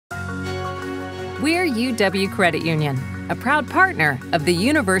We're UW Credit Union, a proud partner of the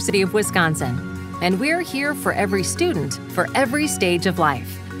University of Wisconsin, and we're here for every student for every stage of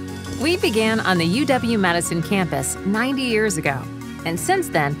life. We began on the UW-Madison campus 90 years ago, and since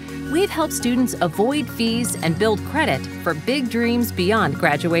then, we've helped students avoid fees and build credit for big dreams beyond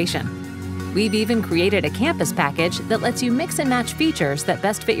graduation. We've even created a campus package that lets you mix and match features that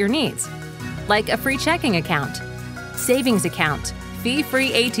best fit your needs, like a free checking account, savings account,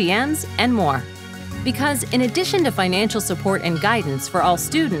 fee-free ATMs, and more. Because in addition to financial support and guidance for all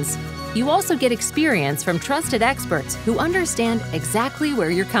students, you also get experience from trusted experts who understand exactly where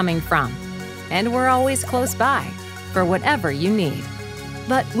you're coming from. And we're always close by for whatever you need.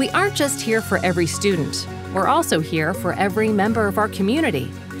 But we aren't just here for every student. We're also here for every member of our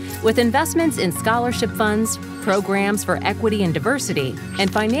community. With investments in scholarship funds, programs for equity and diversity,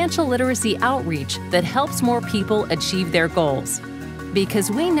 and financial literacy outreach that helps more people achieve their goals. Because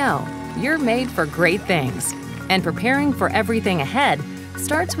we know you're made for great things, and preparing for everything ahead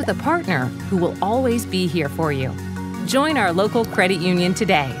starts with a partner who will always be here for you. Join our local credit union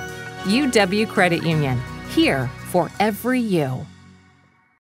today. UW Credit Union, here for every you.